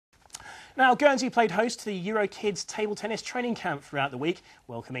Now, Guernsey played host to the Eurokids table tennis training camp throughout the week,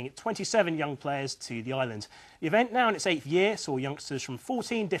 welcoming 27 young players to the island. The event, now in its 8th year, saw youngsters from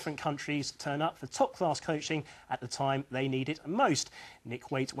 14 different countries turn up for top-class coaching at the time they need it most.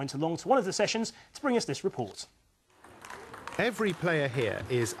 Nick Waite went along to one of the sessions to bring us this report. Every player here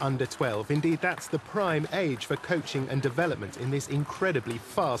is under 12. Indeed, that's the prime age for coaching and development in this incredibly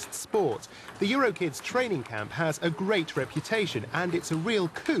fast sport. The Eurokids training camp has a great reputation, and it's a real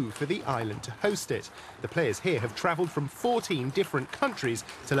coup for the island to host it. The players here have travelled from 14 different countries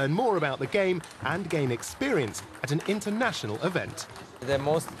to learn more about the game and gain experience at an international event. The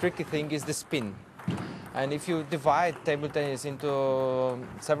most tricky thing is the spin. And if you divide table tennis into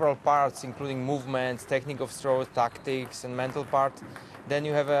several parts, including movements, technique of throw, tactics and mental part, then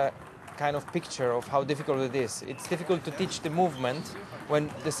you have a kind of picture of how difficult it is. It's difficult to teach the movement when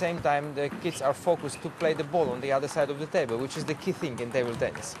at the same time the kids are focused to play the ball on the other side of the table, which is the key thing in table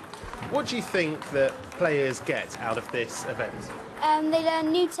tennis. What do you think that players get out of this event? They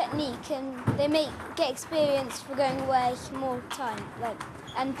learn new technique and they get experience for going away more time.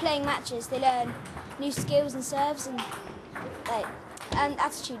 And playing matches, they learn new skills and serves and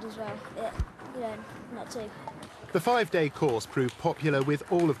attitude as well. You learn not to. The 5-day course proved popular with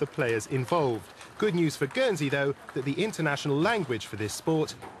all of the players involved. Good news for Guernsey, though, that the international language for this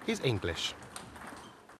sport is English.